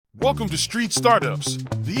Welcome to Street Startups,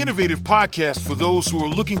 the innovative podcast for those who are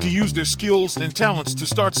looking to use their skills and talents to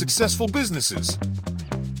start successful businesses.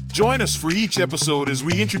 Join us for each episode as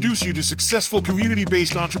we introduce you to successful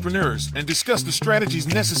community-based entrepreneurs and discuss the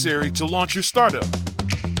strategies necessary to launch your startup.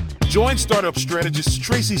 Join startup strategists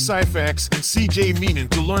Tracey and C.J.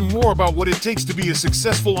 to learn more about what it takes to be a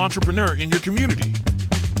successful entrepreneur in your community.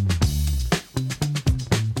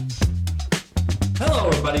 Hello,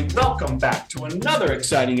 everybody. Welcome back to another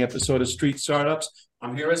exciting episode of Street Startups.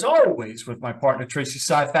 I'm here, as always, with my partner, Tracey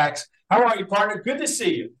Syfax. How are you, partner? Good to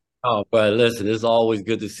see you. Oh, but listen, it's always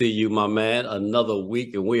good to see you, my man. Another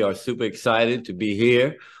week, and we are super excited to be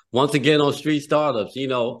here once again on Street Startups.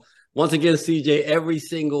 Once again, CJ, every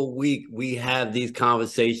single week we have these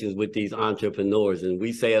conversations with these entrepreneurs, and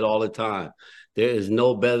we say it all the time. There is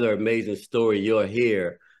no better amazing story you'll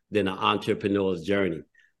hear than an entrepreneur's journey.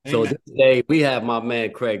 So today we have my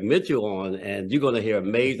man Craig Mitchell on, and you're going to hear an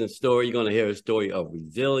amazing story. You're going to hear a story of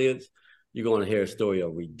resilience. You're going to hear a story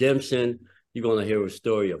of redemption. You're going to hear a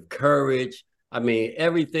story of courage. I mean,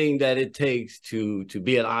 everything that it takes to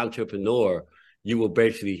be an entrepreneur, you will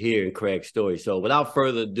basically hear in Craig's story. So without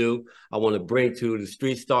further ado, I want to bring to the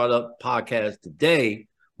Street Startup Podcast today,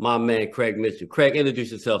 my man Craig Mitchell. Craig,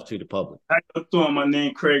 introduce yourself to the public. How you doing? My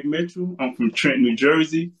name is Craig Mitchell. I'm from Trenton, New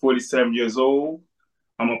Jersey, 47 years old.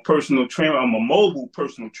 I'm a personal trainer. I'm a mobile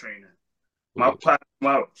personal trainer. My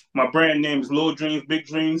brand name is Lil Dreams Big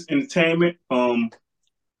Dreams Entertainment.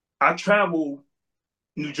 I travel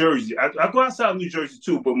New Jersey. I go outside New Jersey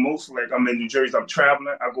too, but mostly I'm in New Jersey. I'm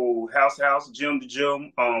traveling. I go house to house, gym to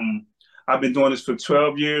gym. I've been doing this for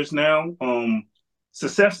 12 years now.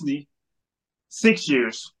 Successfully 6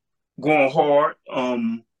 years, going hard.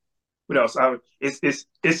 What else? It's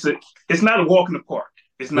not a walk in the park.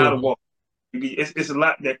 It's not a walk. It's a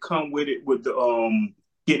lot that come with it, with the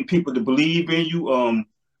getting people to believe in you.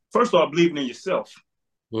 First of all, believing in yourself.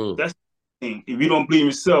 That's the thing. If you don't believe in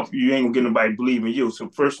yourself, you ain't gonna get nobody to believe in you. So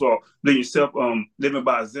first of all, believe in yourself. Living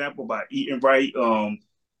by example, by eating right,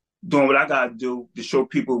 doing what I gotta do to show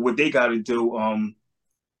people what they gotta do.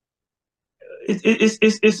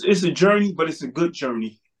 It's a journey, but it's a good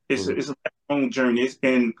journey. It's a long journey.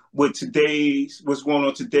 And what's going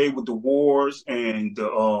on today with the wars and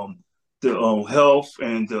the health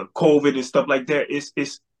and the COVID and stuff like that,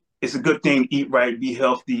 it's a good thing to eat right, be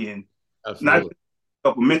healthy, and not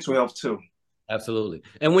help with mental health too. Absolutely.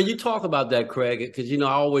 And when you talk about that, Craig, because, I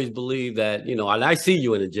always believe that, and I see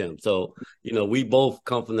you in the gym. So, we both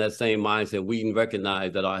come from that same mindset. We can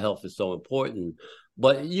recognize that our health is so important.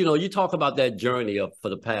 But, you talk about that journey for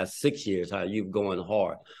the past 6 years, how you've going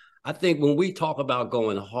hard. I think when we talk about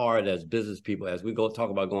going hard as business people, as we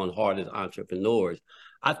talk about going hard as entrepreneurs,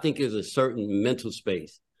 I think there's a certain mental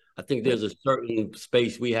space. I think there's a certain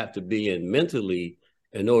space we have to be in mentally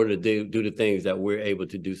in order to do the things that we're able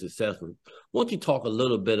to do successfully. Why don't you talk a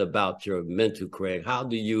little bit about your mental, Craig? How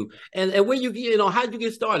do you, and when how'd you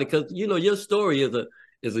get started? Because, your story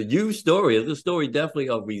is a huge story. It's a story definitely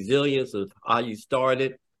of resilience, of how you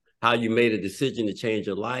started, how you made a decision to change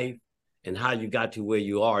your life, and how you got to where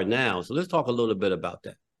you are now. So let's talk a little bit about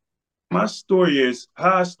that. My story is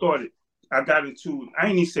how I started. I ain't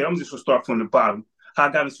even say, I'm just gonna start from the bottom. How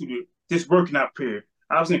I got into this working out period.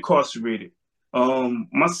 I was incarcerated.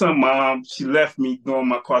 My son's mom, she left me during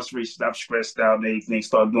my incarceration. I was stressed out and everything,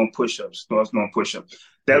 started doing push-ups.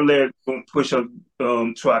 That led to doing push-ups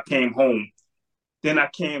till I came home. Then I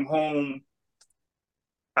came home,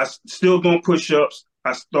 I still doing push-ups.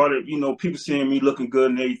 I started, people seeing me looking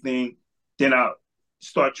good and everything. Then I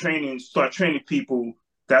start training people.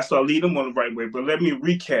 That started leading them on the right way. But let me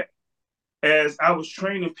recap. As I was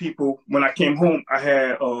training people, when I came home, I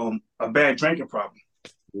had a bad drinking problem.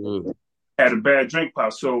 I had a bad drink problem.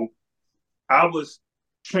 So I was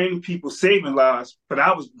training people, saving lives, but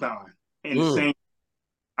I was dying.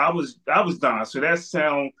 I was dying. So that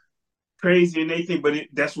sounds crazy and everything, but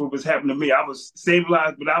that's what was happening to me. I was saving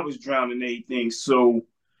lives, but I was drowning and everything. So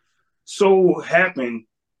happened.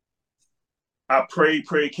 I prayed,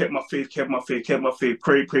 kept my faith,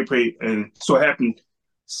 prayed. And so it happened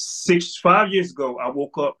 5 years ago, I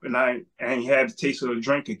woke up and I ain't had the taste of a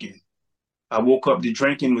drink again. I woke up, the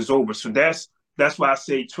drinking was over. So that's why I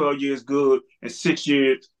say 12 years good and 6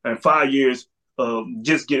 years and 5 years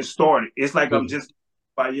just getting started. It's like I'm just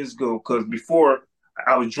 5 years ago, because before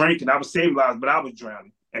I was drinking, I was saving lives, but I was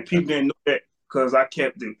drowning. And people didn't know that because I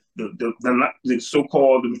kept the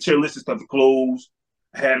so-called the materialistic stuff, the clothes,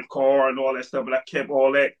 I had a car and all that stuff, but I kept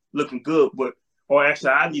all that looking good.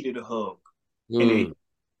 Actually, I needed a hug. And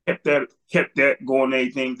kept that going and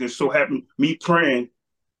everything. Just so happened, me praying,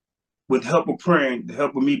 with the help of praying, the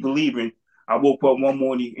help of me believing, I woke up one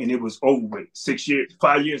morning and it was over with.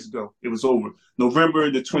 5 years ago, it was over.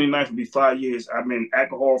 November the 29th will be 5 years. I've been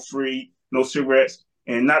alcohol free, no cigarettes,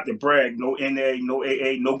 and not to brag, no NA, no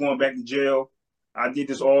AA, no going back to jail. I did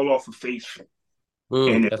this all off of faith.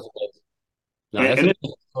 And That's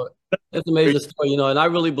that's a major story, you know, and I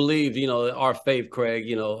really believe, you know, our faith, Craig,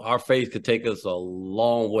 you know, our faith could take us a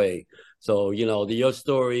long way. So, you know, your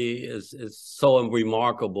story is so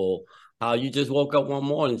remarkable. How you just woke up one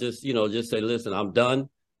morning, just say, listen, I'm done.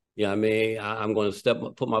 You know what I mean? I'm going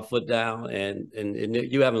to put my foot down, and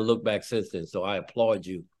you haven't looked back since then. So I applaud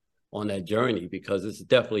you on that journey, because it's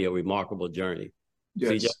definitely a remarkable journey.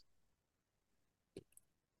 Yes. CJ?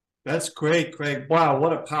 That's great, Craig. Wow,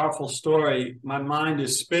 what a powerful story. My mind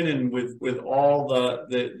is spinning with all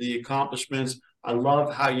the accomplishments. I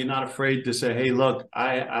love how you're not afraid to say, hey, look,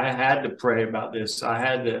 I had to pray about this. I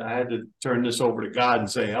had to turn this over to God and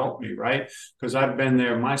say, help me, right? Because I've been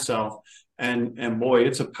there myself. And boy,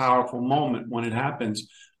 it's a powerful moment when it happens.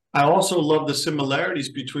 I also love the similarities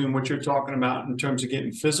between what you're talking about in terms of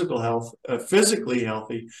getting physically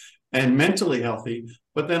healthy and mentally healthy,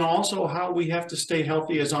 but then also how we have to stay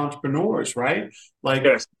healthy as entrepreneurs, right? Like,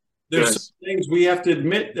 yes. There's some things we have to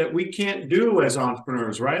admit that we can't do as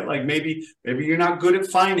entrepreneurs, right? Like maybe you're not good at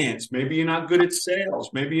finance, maybe you're not good at sales,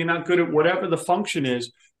 maybe you're not good at whatever the function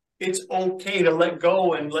is. It's okay to let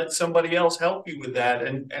go and let somebody else help you with that,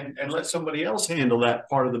 and let somebody else handle that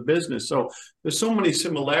part of the business. So there's so many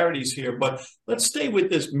similarities here, but let's stay with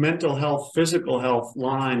this mental health, physical health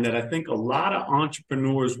line that I think a lot of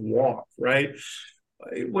entrepreneurs walk, right?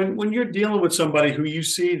 When you're dealing with somebody who you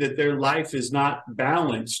see that their life is not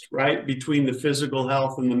balanced, right, between the physical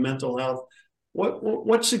health and the mental health,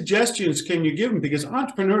 what suggestions can you give them? Because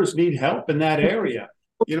entrepreneurs need help in that area.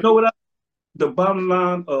 You know what? The bottom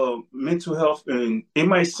line of mental health, and it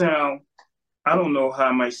might sound, I don't know how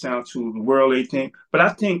it might sound to the world, they think, but I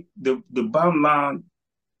think the bottom line,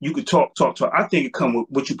 you could talk. I think it comes with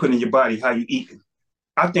what you put in your body, how you eat.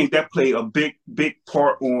 I think that play a big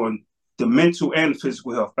part on the mental and the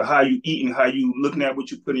physical health, of how you eat and how you looking at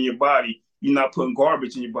what you put in your body. You're not putting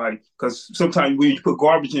garbage in your body, because sometimes when you put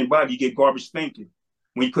garbage in your body, you get garbage thinking.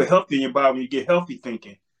 When you put healthy in your body, you get healthy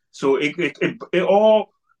thinking. So it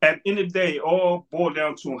all, at the end of the day, it all boils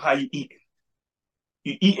down to how you eat.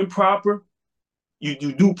 You eating proper, you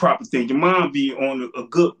do proper things. Your mind be on a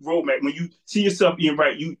good roadmap. When you see yourself eating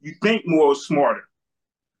right, you think more smarter.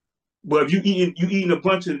 But if you eating a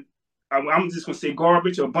bunch of, I'm just gonna say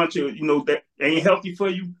garbage, a bunch of, that ain't healthy for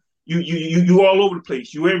you. You all over the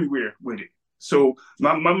place. You everywhere with it. So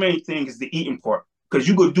my main thing is the eating part, because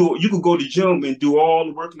you could go to the gym and do all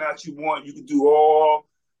the working out you want. You could do all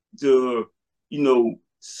the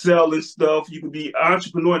selling stuff. You could be an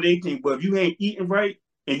entrepreneur and anything. But if you ain't eating right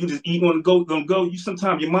and you just eat on the go, you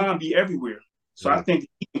sometimes your mind be everywhere. So I think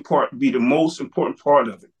the eating part would be the most important part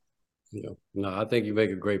of it. Yeah. No, I think you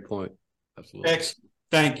make a great point. Absolutely. Excellent.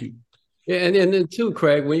 Thank you. Yeah, and then too,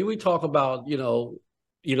 Craig, when we talk about,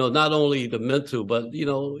 not only the mental, but,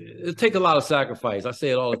 it takes a lot of sacrifice. I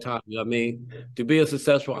say it all the time. You know what I mean? To be a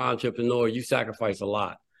successful entrepreneur, you sacrifice a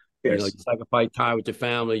lot. Yes. You sacrifice time with your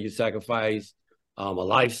family, you sacrifice a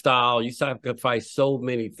lifestyle, you sacrifice so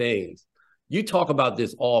many things. You talk about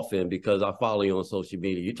this often because I follow you on social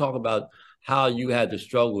media. You talk about how you had to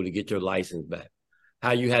struggle to get your license back,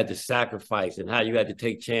 how you had to sacrifice and how you had to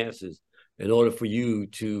take chances in order for you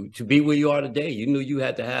to be where you are today. You knew you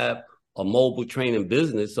had to have a mobile training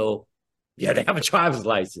business, so you had to have a driver's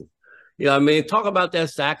license. You know what I mean? Talk about that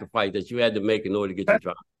sacrifice that you had to make in order to get your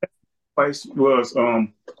driver's license. Was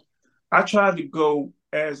I tried to go,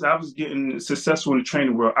 as I was getting successful in the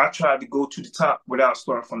training world, I tried to go to the top without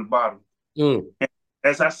starting from the bottom. And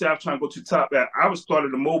as I said, I was trying to go to the top. I was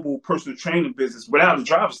starting a mobile personal training business without a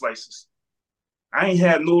driver's license. I ain't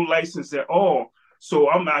had no license at all. So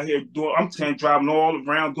I'm out here driving all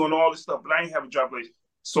around, doing all this stuff, but I ain't have a driver's license.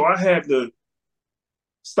 So I had to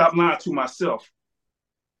stop lying to myself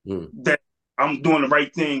that I'm doing the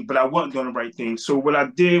right thing, but I wasn't doing the right thing. So what I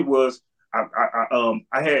did was I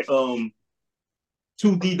had 2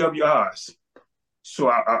 DWIs. So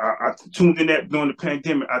I tuned in that during the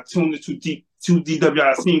pandemic. I tuned into 2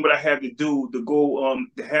 DWIs, seen what I had to do to go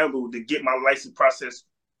to handle to get my license process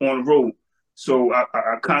on the road. So I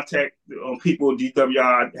contact people at DWI.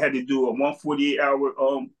 I had to do a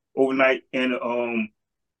 148-hour overnight and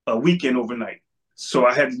a weekend overnight. So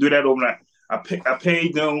I had to do that overnight. I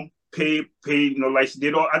paid them, license.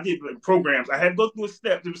 I did like programs. I had to go through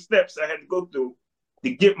the steps I had to go through to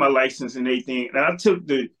get my license and everything. And I took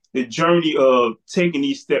the journey of taking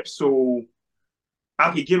these steps so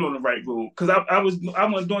I could get on the right road. Because I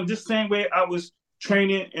was doing this same way I was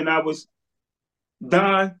training and I was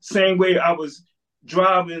Don, same way I was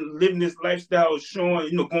driving, living this lifestyle,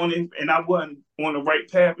 showing, going in, and I wasn't on the right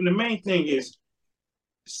path. And the main thing is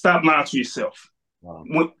stop lying to yourself. Wow.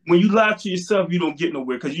 When you lie to yourself, you don't get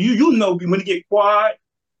nowhere, because you know when you get quiet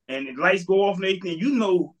and the lights go off and everything, you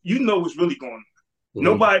know what's really going on. Mm-hmm.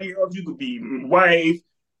 Nobody else. You could be wife,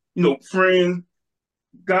 friend,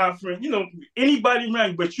 girlfriend, anybody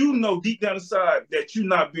around you, but deep down inside that you're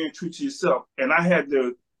not being true to yourself. And I had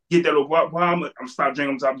to get that over. I'm stop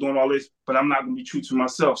drinking, I'm stop doing all this, but I'm not going to be true to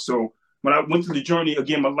myself. So when I went through the journey of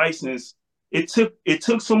getting my license, it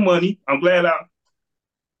took some money. I'm glad I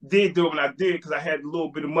did do it when I did, because I had a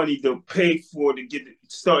little bit of money to pay for to get it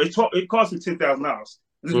started. It cost me $10,000.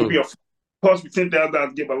 This would be cost me $10,000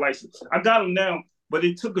 to get my license. I got them now, but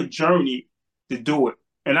it took a journey to do it,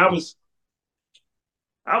 and I was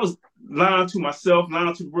lying to myself,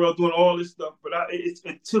 lying to the world, doing all this stuff. But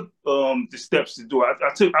it took the steps to do it.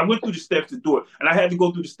 I went through the steps to do it, and I had to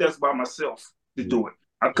go through the steps by myself to do it.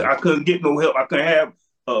 I couldn't get no help. I couldn't have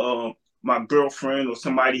my girlfriend or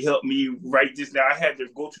somebody help me write this down. I had to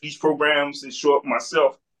go to these programs and show up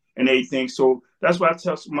myself and everything. So that's why I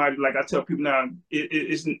tell somebody, like I tell people now,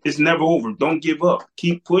 it's never over. Don't give up.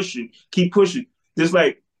 Keep pushing. Keep pushing. Just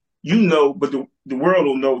like, but the world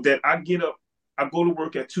will know that I get up. I go to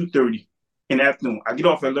work at 2:30 in the afternoon. I get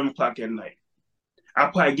off at 11 o'clock at night. I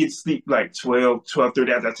probably get to sleep like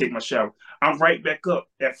 12:30 after I take my shower. I'm right back up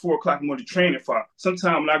at 4 o'clock. I'm on the train at 5.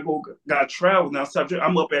 Sometimes when I got to travel now,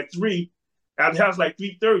 I'm up at 3. At the house like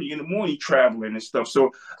 3:30 in the morning traveling and stuff.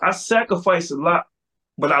 So I sacrifice a lot,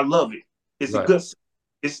 but I love it. It's right. A good.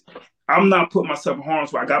 I'm not putting myself in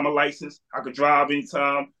harm's way. I got my license. I could drive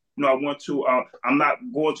anytime I want to. I'm not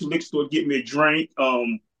going to the liquor store to get me a drink.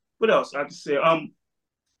 What else? I can say I'm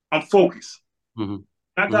focused. Mm-hmm.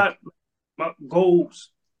 I got my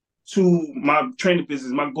goals to my training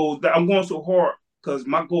business. My goals that I'm going so hard because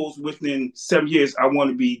my goals within 7 years, don't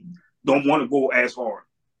want to go as hard.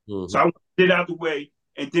 Mm-hmm. So I want to get out the way,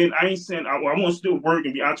 and then I ain't saying I want to still work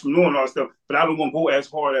and be entrepreneur and all that stuff, but I don't want to go as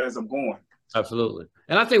hard as I'm going. Absolutely.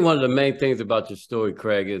 And I think one of the main things about your story,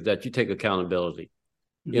 Craig, is that you take accountability.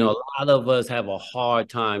 Mm-hmm. A lot of us have a hard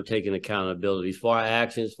time taking accountability for our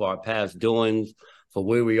actions, for our past doings, for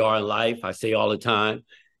where we are in life. I say all the time,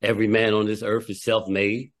 every man on this earth is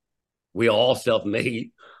self-made. We are all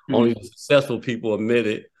self-made. Mm-hmm. Only the successful people admit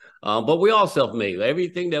it. But we all self-made.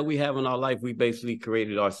 Everything that we have in our life, we basically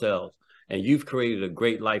created ourselves. And you've created a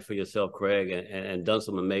great life for yourself, Craig, and done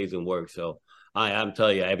some amazing work. So I'm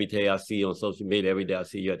telling you, every day I see you on social media, every day I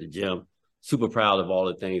see you at the gym, super proud of all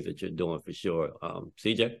the things that you're doing for sure.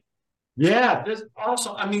 CJ? Yeah, that's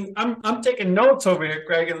awesome. I mean, I'm taking notes over here,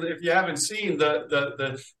 Craig. And if you haven't seen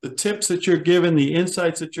the tips that you're giving, the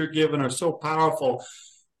insights that you're giving are so powerful.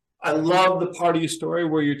 I love the part of your story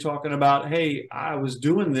where you're talking about, hey, I was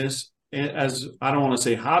doing this as, I don't want to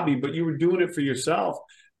say hobby, but you were doing it for yourself.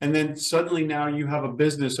 And then suddenly now you have a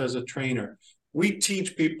business as a trainer. We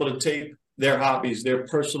teach people to take their hobbies, their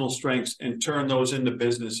personal strengths, and turn those into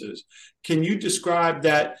businesses. Can you describe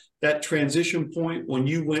that transition point when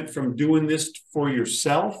you went from doing this for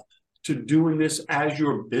yourself to doing this as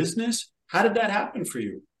your business? How did that happen for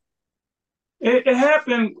you? It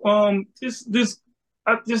happened,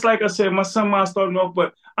 just like I said, my son mine started off,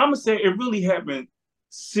 but I'm going to say it really happened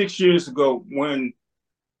 6 years ago when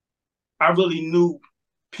I really knew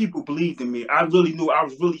people believed in me. I really knew I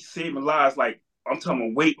was really saving lives. Like, I'm talking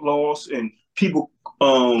about weight loss, and people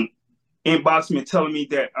inboxing me and telling me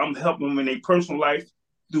that I'm helping them in their personal life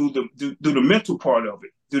do the mental part of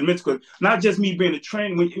it. Do the mental, not just me being a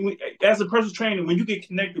trainer. As a personal trainer, when you get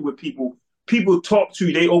connected with people, people talk to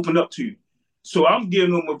you, they open up to you. So I'm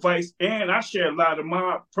giving them advice, and I share a lot of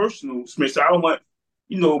my personal experience. So I don't want,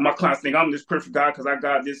 my clients think I'm this perfect guy because I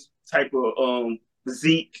got this type of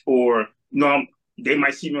physique, or they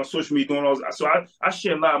might see me on social media doing all this. So I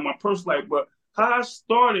share a lot of my personal life. But how I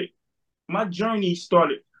started, my journey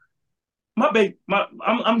started. I'm giving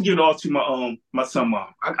it all to my son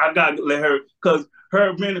mom. I gotta let her, because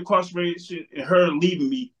her being incarceration and her leaving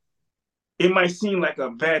me, it might seem like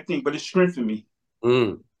a bad thing, but it strengthened me.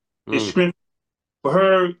 It strengthened. For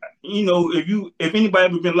her, if anybody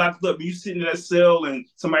ever been locked up, you sit in that cell and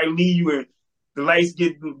somebody leave you and the lights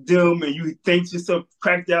get dim and you think to yourself,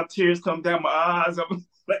 cracked out, tears come down my eyes.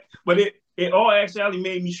 But it all actually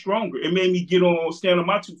made me stronger. It made me stand on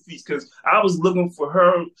my 2 feet, because I was looking for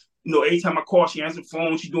her. Every time I call, she answered the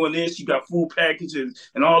phone, she doing this, she got food packages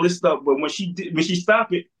and all this stuff. But when she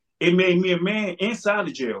stopped it, it made me a man inside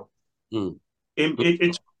the jail. It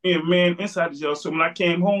turned me a man inside the jail. So when I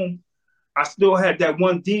came home, I still had that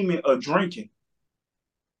one demon of drinking.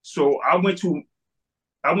 So I went to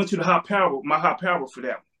I went to the my high power for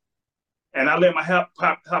that. And I let my high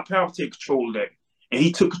power take control of that. And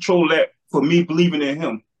he took control of that for me believing in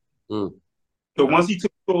him. So once he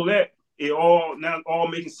took control of that, it all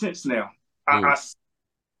making sense now. I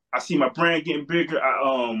see my brand getting bigger.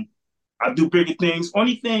 I do bigger things.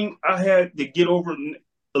 Only thing I had to get over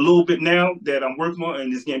a little bit now that I'm working on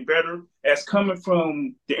and it's getting better, as coming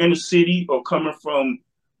from the inner city or coming from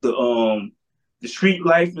the street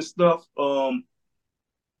life and stuff,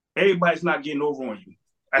 everybody's not getting over on you.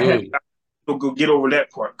 I had to go get over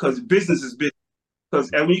that part because business is business. Because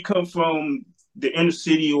when you come from the inner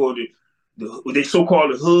city or they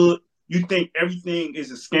so-called the hood, you think everything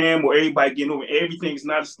is a scam or everybody getting over. Everything's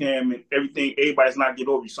not a scam and everybody's not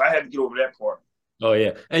getting over you. So I had to get over that part. Oh,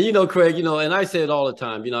 yeah. And, Craig, and I say it all the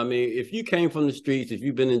time, I mean, if you came from the streets, if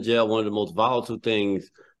you've been in jail, one of the most volatile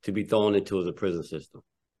things to be thrown into is a prison system.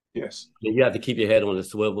 Yes. And you have to keep your head on a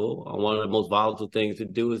swivel. One of the most volatile things to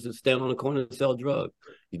do is to stand on the corner and sell drugs.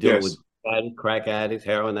 You deal with crack addicts,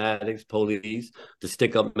 heroin addicts, police, the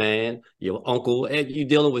stick-up man, your uncle, and you're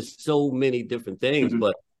dealing with so many different things.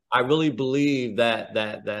 But I really believe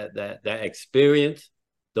that experience,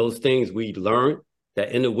 those things we learned,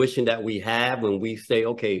 that intuition that we have when we say,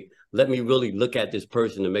 okay, let me really look at this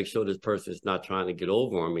person to make sure this person is not trying to get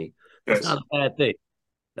over on me. That's not a bad thing.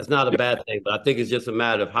 That's not a bad thing. But I think it's just a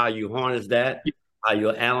matter of how you harness that, how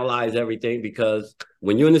you analyze everything, because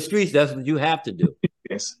when you're in the streets, that's what you have to do.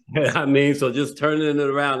 Yes. I mean, so just turning it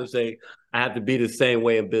around and saying, I have to be the same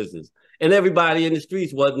way in business. And everybody in the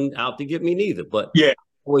streets wasn't out to get me neither. But I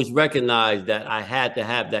always recognized that I had to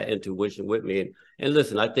have that intuition with me. And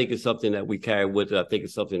listen, I think it's something that we carry with us. I think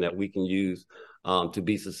it's something that we can use to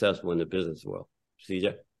be successful in the business world.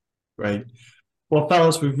 CJ? Right. Well,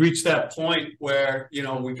 fellas, we've reached that point where,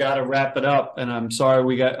 we got to wrap it up. And I'm sorry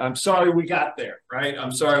we got there, right?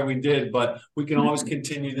 I'm sorry we did, but we can always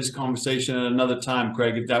continue this conversation at another time,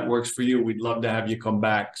 Craig, if that works for you. We'd love to have you come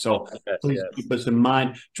back. So please keep us in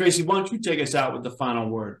mind. Tracey, why don't you take us out with the final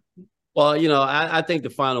word? Well, I think the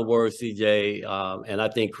final word, CJ, and I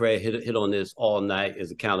think Craig hit on this all night,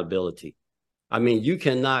 is accountability. I mean, you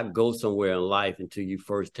cannot go somewhere in life until you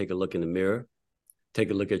first take a look in the mirror. Take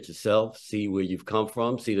a look at yourself, see where you've come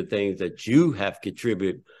from, see the things that you have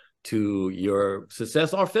contributed to your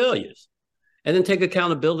success or failures. And then take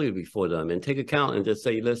accountability before them and take account and just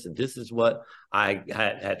say, listen, this is what I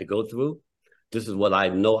had to go through. This is what I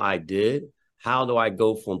know I did. How do I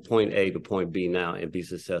go from point A to point B now and be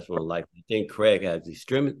successful in life? I think Craig has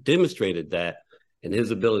demonstrated that in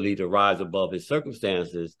his ability to rise above his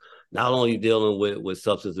circumstances, not only dealing with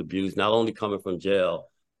substance abuse, not only coming from jail,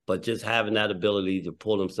 but just having that ability to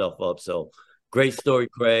pull himself up. So great story,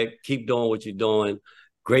 Craig. Keep doing what you're doing.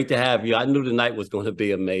 Great to have you. I knew the night was going to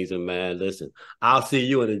be amazing, man. Listen, I'll see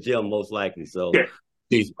you in the gym most likely. So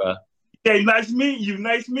peace, bro. Hey, nice meeting you.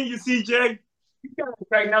 Nice meeting you, CJ.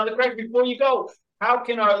 Craig, now, Craig, before you go, how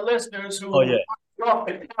can our listeners who are off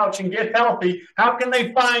the couch and get healthy, how can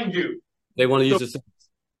they find you? They want to use this.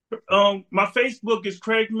 My Facebook is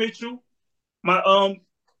Craig Mitchell. My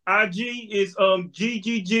IG is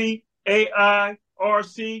GGGAIRC.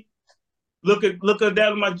 Look at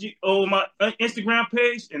that on my Instagram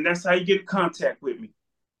page, and that's how you get in contact with me.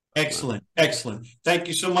 Excellent. Thank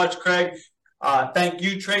you so much, Craig. Thank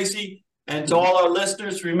you, Tracey. And to all our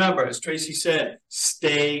listeners, remember, as Tracey said,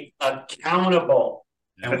 stay accountable.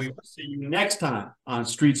 And we will see you next time on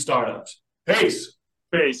Street Startups. Peace.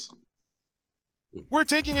 We're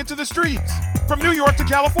taking it to the streets, from New York to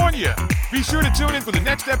California. Be sure to tune in for the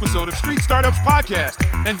next episode of Street Startups Podcast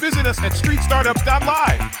and visit us at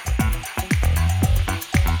streetstartups.live.